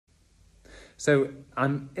So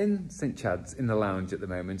I'm in St Chad's in the lounge at the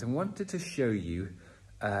moment and wanted to show you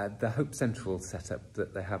the Hope Central setup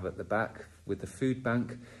that they have at the back with the food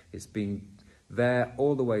bank. It's been there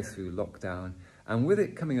all the way through lockdown, and with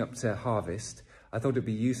it coming up to harvest, I thought it'd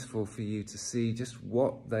be useful for you to see just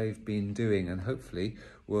what they've been doing, and hopefully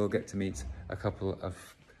we'll get to meet a couple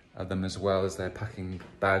of them as well as they're packing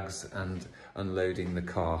bags and unloading the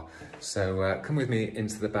car. So come with me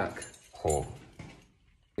into the back hall.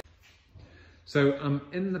 So I'm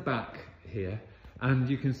in the back here, and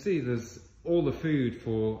you can see there's all the food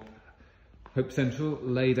for Hope Central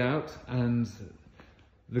laid out, and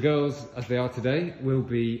the girls, as they are today, will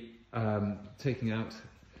be taking out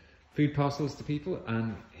food parcels to people,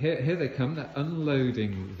 and here they come. They're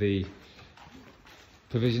unloading the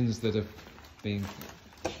provisions that are being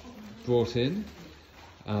brought in.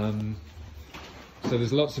 So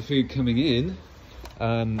there's lots of food coming in.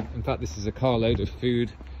 In fact, this is a carload of food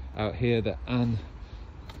out here that Anne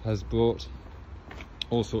has brought,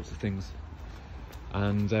 all sorts of things,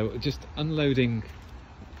 and just unloading,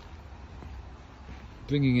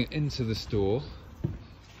 bringing it into the store,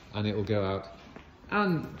 and it will go out.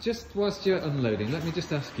 And just whilst you're unloading, let me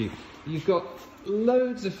just ask you, you've got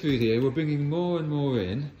loads of food here, we're bringing more and more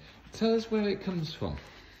in. Tell us where it comes from.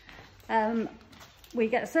 We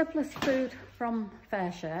get surplus food from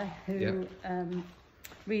Fairshare, who Yep.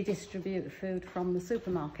 redistribute food from the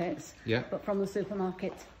supermarkets, Yep. but from the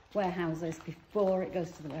supermarket warehouses before it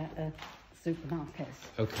goes to the supermarkets.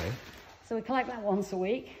 Okay. So we collect that once a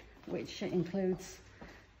week, which includes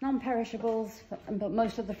non-perishables, but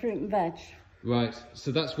most of the fruit and veg. Right,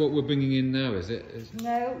 so that's what we're bringing in now, is it?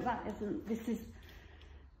 No, that isn't. This is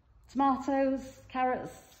tomatoes,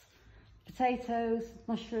 carrots, potatoes,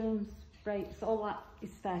 mushrooms, grapes, all that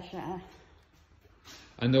is Fairshare.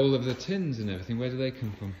 And all of the tins and everything, where do they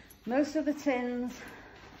come from? Most of the tins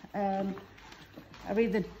are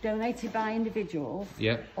either donated by individuals,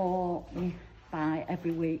 Yep. or we buy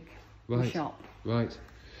every week in the shop. Right.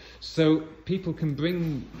 So people can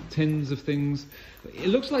bring tins of things. It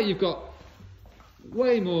looks like you've got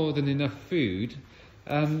way more than enough food.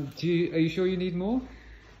 Are you sure you need more?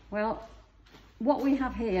 Well, what we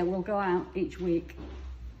have here will go out each week.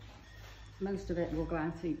 Most of it will go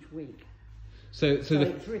out each week. So it's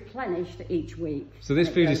replenished each week. So this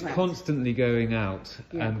food is out. constantly going out,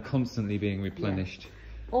 Yeah. and constantly being replenished. Yeah.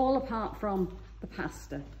 All apart from the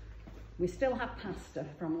pasta. We still have pasta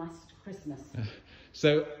from last Christmas.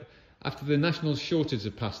 So after the national shortage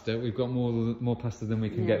of pasta, we've got more pasta than we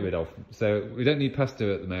can get rid of. So we don't need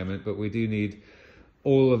pasta at the moment, but we do need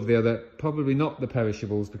all of the other, probably not the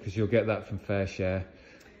perishables because you'll get that from Fairshare,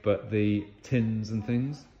 but the tins and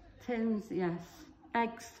things. Tins, yes.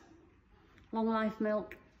 Eggs, long life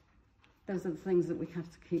milk. Those are the things that we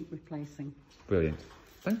have to keep replacing. Brilliant.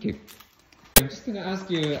 Thank you. I'm just going to ask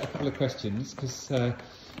you a couple of questions because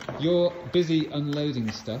you're busy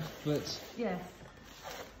unloading stuff, but Yes.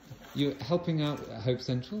 you're helping out at Hope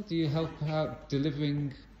Central. Do you help out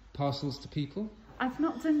delivering parcels to people? I've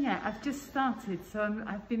not done yet. I've just started, so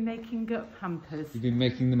I've been making up hampers. You've been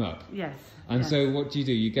making them up? Yes. And yes. so what do?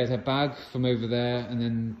 You get a bag from over there and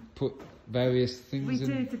then put various things We in?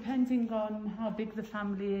 do, depending on how big the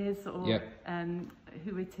family is or Yep.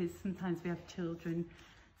 who it is. Sometimes we have children,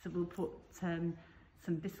 so we'll put some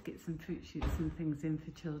biscuits and fruit shoots and things in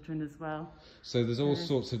for children as well. So there's all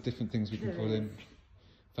sorts of different things we can There put in. is.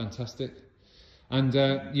 Fantastic.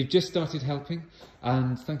 And you've just started helping,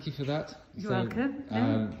 and thank you for that. You're welcome.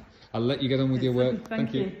 No. I'll let you get on with your work.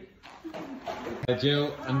 Thank you.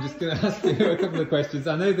 Jill, I'm just going to ask you a couple of questions.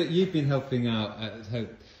 I know that you've been helping out at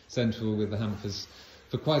Hope Central with the hampers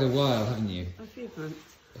for quite a while, haven't you? A few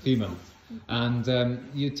months. A few months. And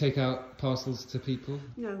you take out parcels to people?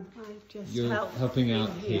 No, I just You're helping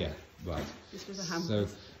out here. Right. This was a hamper.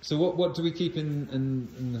 So what do we keep in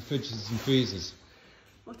the fridges and freezers?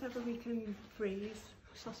 Whatever we can freeze,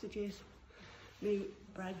 sausages, meat,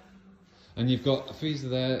 bread. And you've got a freezer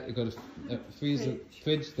there, you've got a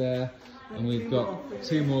fridge there, and we've got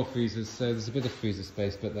two more freezers, so there's a bit of freezer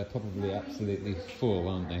space, but they're probably absolutely full,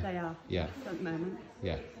 aren't they? They are. Yeah. At the moment.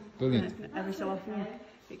 Yeah. Brilliant. Every so often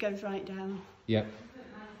it goes right down. Yep.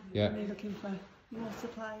 Yeah. And they're looking for more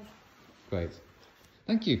supplies. Great.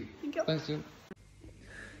 Thank you. Thank you. Thanks, Jill.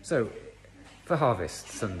 So, for Harvest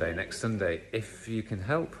Sunday, next Sunday, if you can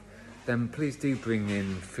help, then please do bring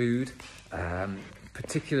in food,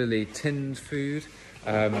 particularly tinned food.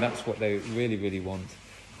 That's what they really, really want.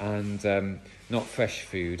 And not fresh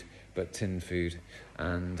food, but tinned food.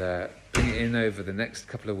 And bring it in over the next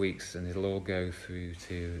couple of weeks, and it'll all go through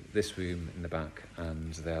to this room in the back,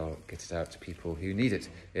 and they'll get it out to people who need it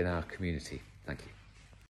in our community. Thank you.